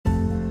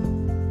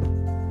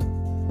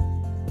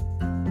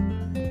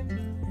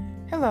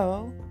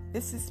Hello,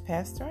 this is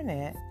Pastor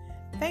Annette.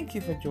 Thank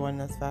you for joining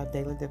us for our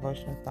daily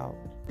devotional thought.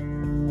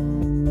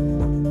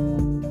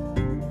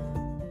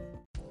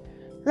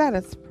 Let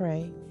us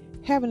pray.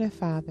 Heavenly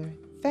Father,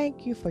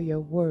 thank you for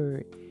your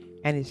word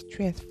and its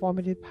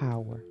transformative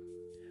power.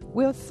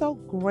 We're so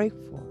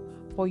grateful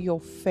for your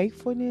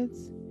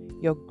faithfulness,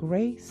 your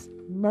grace,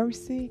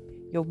 mercy,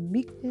 your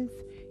meekness,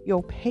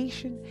 your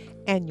patience,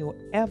 and your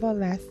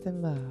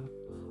everlasting love.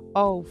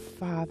 Oh,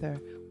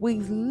 Father, we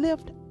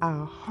lift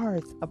our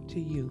hearts up to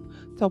you.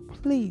 So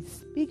please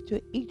speak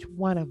to each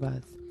one of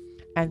us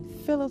and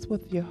fill us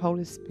with your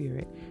Holy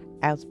Spirit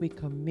as we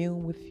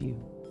commune with you.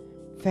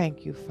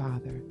 Thank you,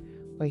 Father,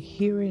 for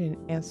hearing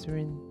and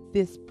answering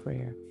this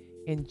prayer.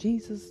 In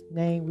Jesus'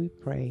 name we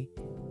pray.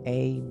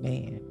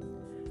 Amen.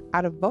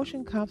 Our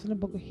devotion comes from the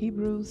book of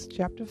Hebrews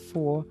chapter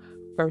 4,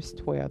 verse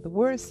 12. The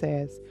word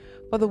says,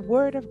 "For the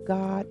word of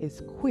God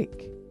is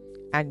quick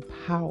and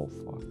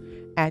powerful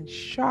and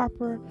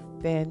sharper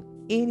than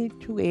any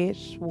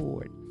two-edged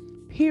sword,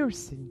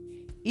 piercing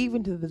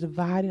even to the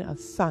dividing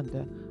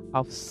asunder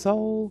of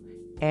soul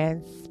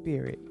and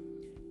spirit,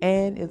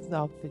 and is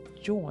of the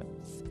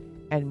joints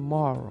and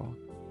marrow,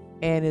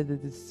 and is the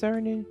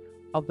discerning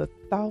of the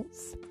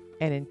thoughts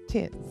and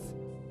intents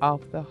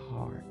of the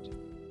heart."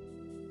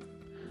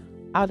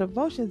 Our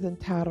devotion is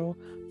entitled,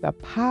 "The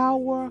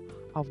Power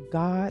of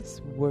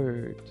God's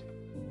Word."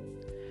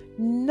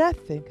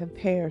 Nothing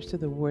compares to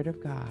the Word of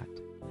God.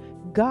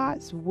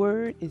 God's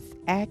Word is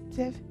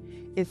active,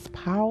 it's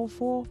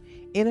powerful,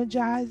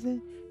 energizing,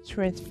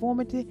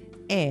 transformative,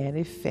 and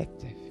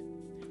effective.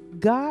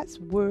 God's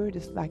Word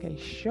is like a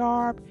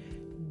sharp,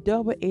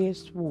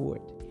 double-edged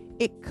sword.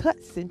 It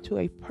cuts into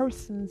a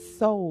person's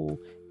soul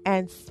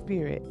and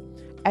spirit,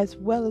 as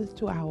well as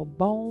to our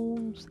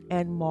bones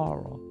and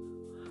marrow.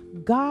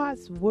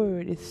 God's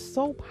Word is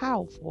so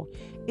powerful,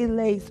 it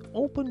lays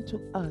open to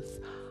us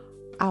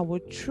our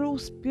true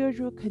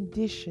spiritual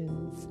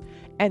conditions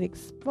and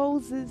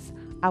exposes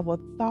our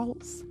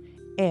thoughts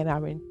and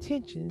our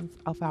intentions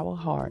of our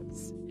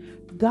hearts.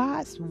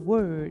 God's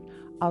Word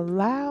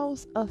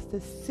allows us to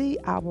see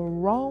our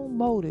wrong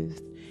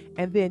motives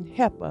and then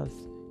help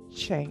us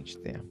change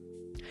them.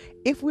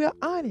 If we are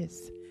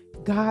honest,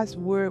 God's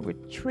Word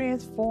will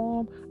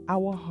transform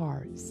our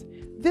hearts.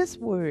 This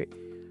Word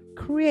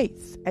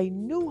creates a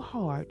new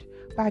heart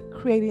by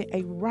creating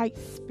a right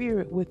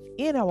spirit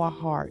within our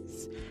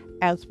hearts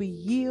as we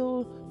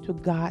yield to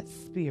God's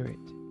Spirit.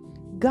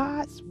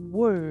 God's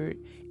Word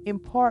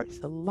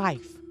imparts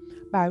life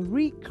by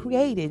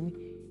recreating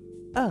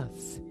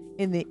us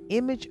in the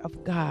image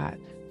of God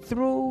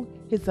through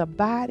His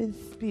abiding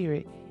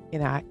Spirit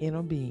in our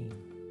inner being.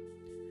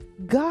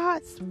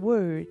 God's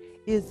Word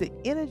is the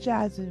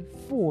energizing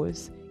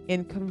force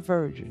in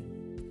conversion.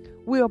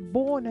 We are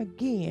born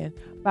again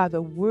by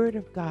the Word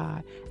of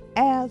God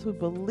as we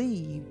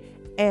believe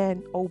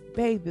and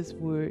obey this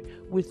Word,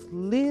 which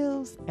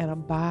lives and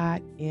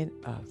abides in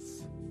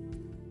us.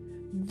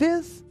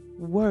 This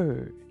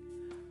Word,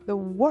 the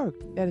work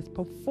that is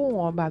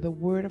performed by the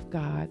Word of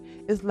God,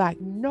 is like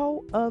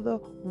no other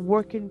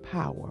working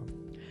power.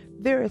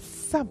 There is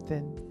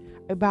something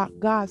about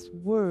God's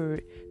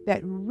Word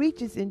that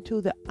reaches into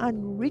the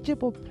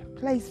unreachable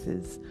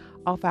places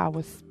of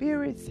our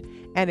spirits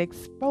and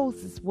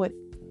exposes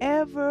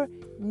whatever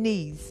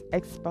needs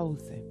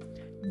exposing.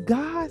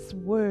 God's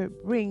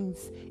Word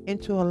brings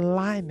into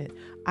alignment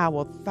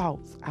our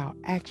thoughts, our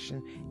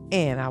action,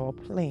 and our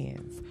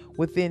plans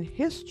within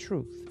His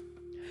truth.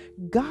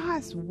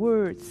 God's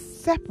Word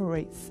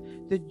separates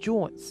the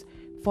joints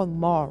from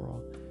marrow.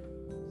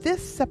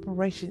 This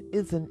separation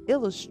is an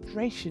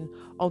illustration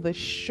of the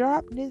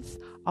sharpness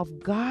of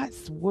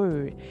God's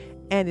Word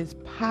and its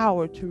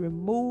power to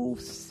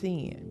remove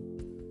sin.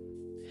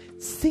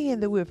 Sin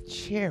that we've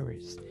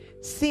cherished,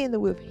 sin that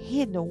we've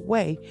hidden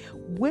away.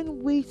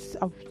 When we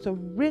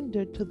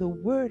surrender to the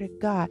Word of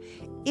God,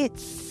 it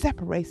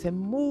separates and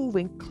moves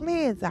and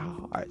cleanses our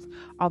hearts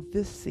of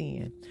this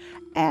sin.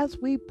 As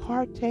we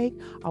partake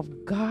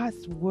of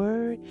God's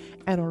Word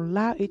and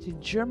allow it to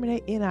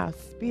germinate in our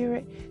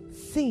spirit,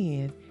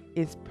 sin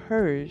is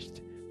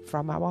purged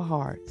from our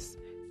hearts.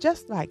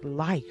 Just like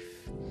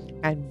life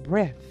and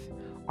breath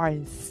are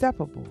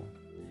inseparable,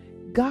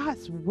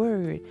 God's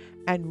Word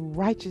and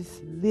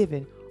righteous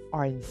living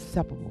are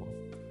inseparable.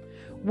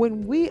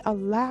 When we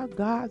allow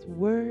God's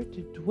Word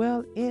to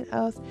dwell in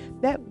us,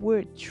 that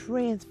Word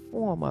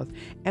transforms us,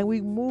 and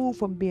we move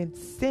from being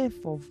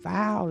sinful,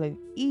 vile, and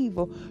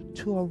evil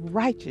to a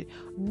righteous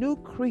new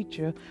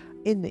creature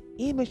in the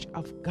image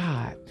of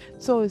God.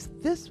 So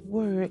this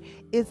Word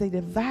is a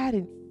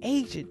dividing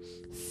agent,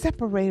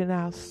 separating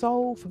our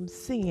soul from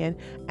sin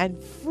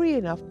and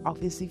freeing us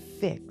of its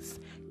effects.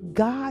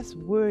 God's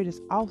Word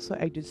is also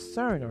a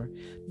discerner,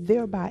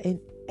 thereby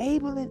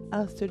enabling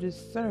us to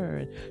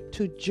discern,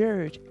 to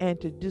judge,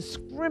 and to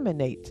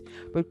discriminate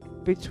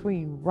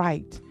between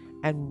right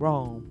and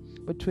wrong,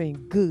 between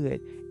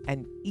good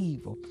and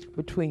evil,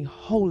 between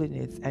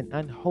holiness and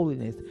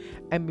unholiness,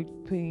 and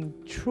between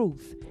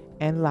truth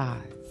and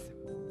lies.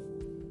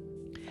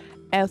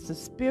 As the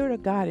Spirit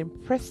of God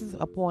impresses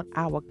upon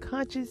our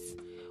conscience,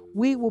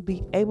 we will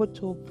be able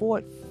to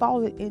avoid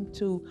falling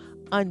into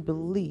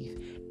unbelief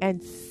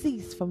and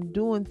cease from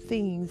doing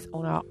things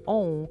on our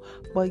own,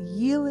 but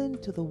yielding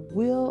to the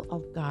will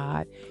of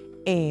God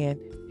and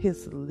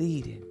His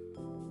leading.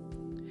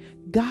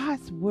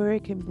 God's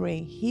word can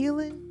bring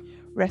healing,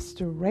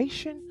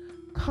 restoration,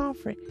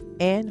 comfort,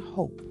 and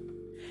hope.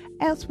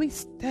 As we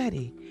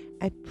study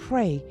and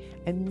pray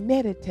and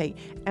meditate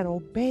and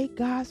obey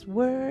God's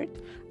word,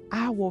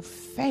 our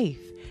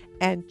faith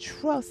and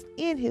trust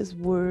in His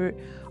word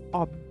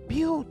are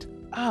built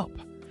up,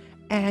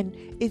 and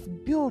it's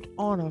built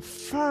on a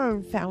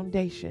firm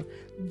foundation,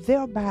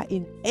 thereby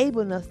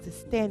enabling us to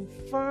stand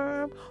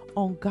firm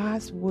on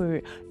God's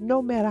word,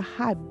 no matter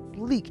how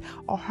bleak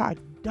or how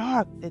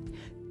dark the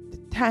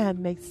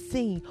time may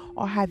seem,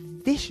 or how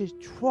vicious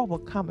trouble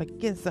come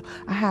against us,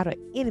 or how the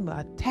enemy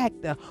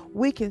attacked us.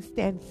 We can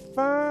stand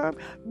firm,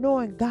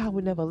 knowing God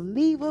will never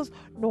leave us,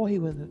 nor He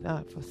will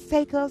not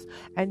forsake us,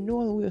 and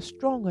knowing we are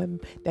strong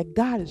and that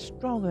God is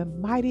strong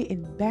and mighty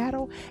in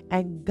battle,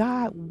 and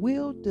God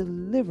will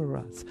deliver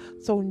us.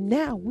 So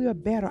now we are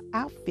better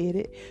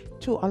outfitted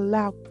to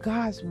allow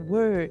God's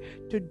word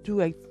to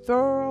do a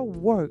thorough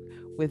work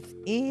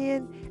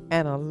within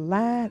and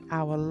align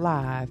our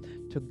lives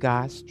to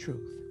God's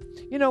truth.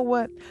 You know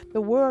what? The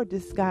world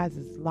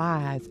disguises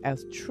lies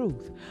as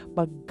truth,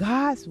 but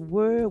God's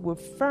word will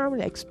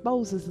firmly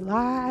expose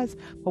lies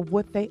for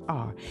what they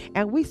are.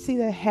 And we see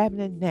that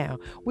happening now.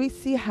 We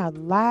see how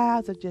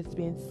lies are just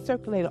being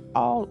circulated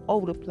all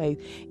over the place.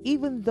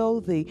 Even though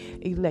the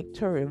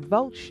electoral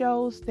vote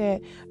shows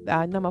that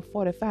number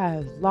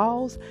 45 is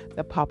lost,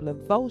 the popular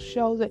vote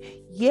shows it,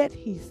 yet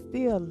he's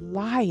still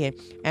lying,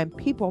 and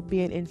people are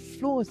being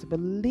influenced to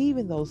believe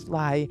in those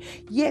lies.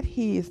 Yet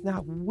he is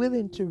not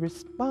willing to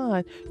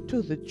respond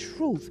to the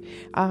truth.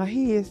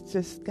 He is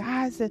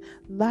disguising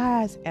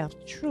lies as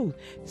truth,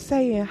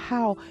 saying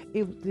how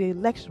the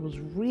election was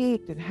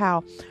rigged, and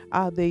how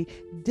the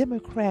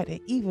Democrat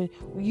even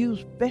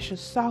used special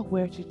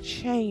software to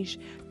change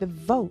the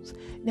votes.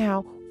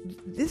 Now,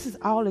 this is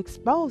all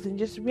exposing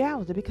just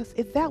reality, because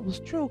if that was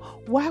true,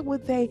 why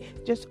would they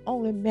just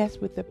only mess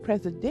with the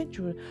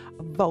presidential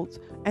votes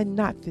and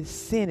not the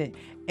Senate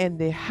and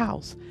the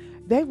House?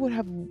 They would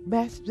have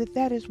messed with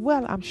that as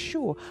well, I'm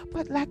sure.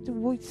 But like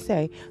we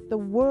say, the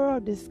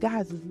world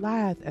disguises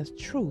lies as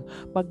truth,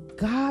 but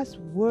God's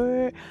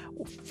word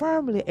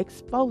firmly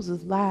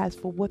exposes lies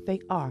for what they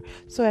are.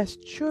 So as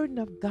children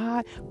of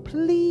God,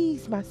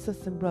 please, my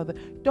sister and brother,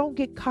 don't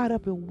get caught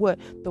up in what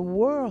the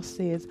world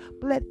says,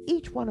 but let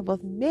each one of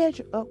us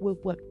measure up with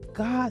what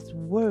God's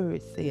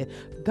word says.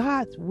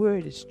 God's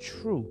word is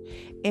true.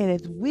 And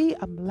as we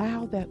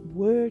allow that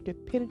word to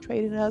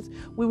penetrate in us,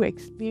 we will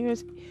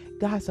experience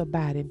God's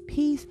abiding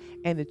peace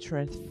and the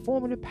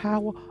transformative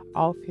power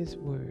of His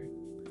word.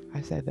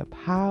 I said the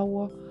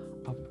power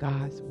of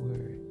God's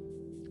word.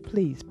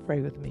 Please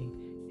pray with me.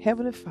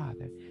 Heavenly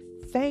Father,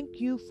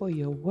 thank you for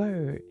your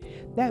word,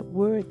 that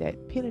word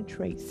that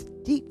penetrates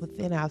deep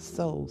within our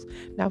souls.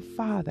 Now,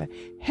 Father,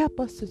 help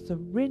us to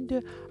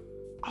surrender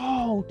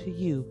all to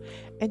you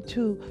and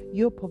to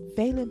your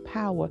prevailing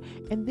power,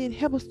 and then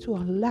help us to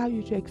allow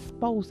you to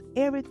expose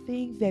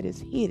everything that is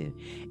hidden.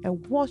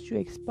 And once you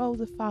expose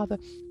it, Father,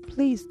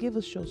 please give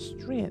us your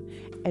strength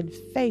and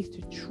faith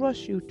to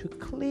trust you to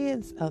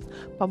cleanse us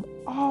from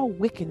all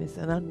wickedness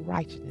and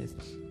unrighteousness.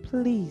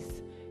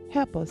 Please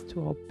help us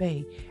to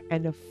obey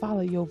and to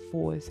follow your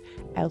voice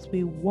as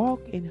we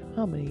walk in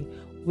harmony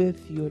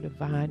with your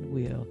divine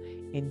will.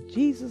 In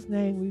Jesus'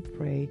 name we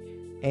pray.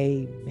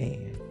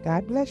 Amen.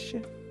 God bless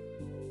you.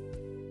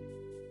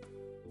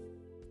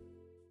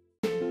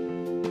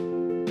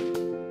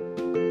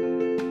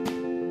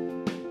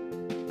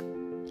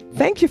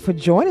 Thank you for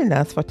joining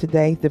us for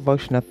today's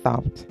devotional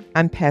thought.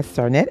 I'm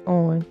Pastor Arnett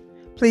Owen.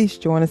 Please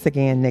join us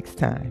again next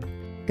time.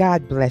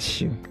 God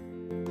bless you.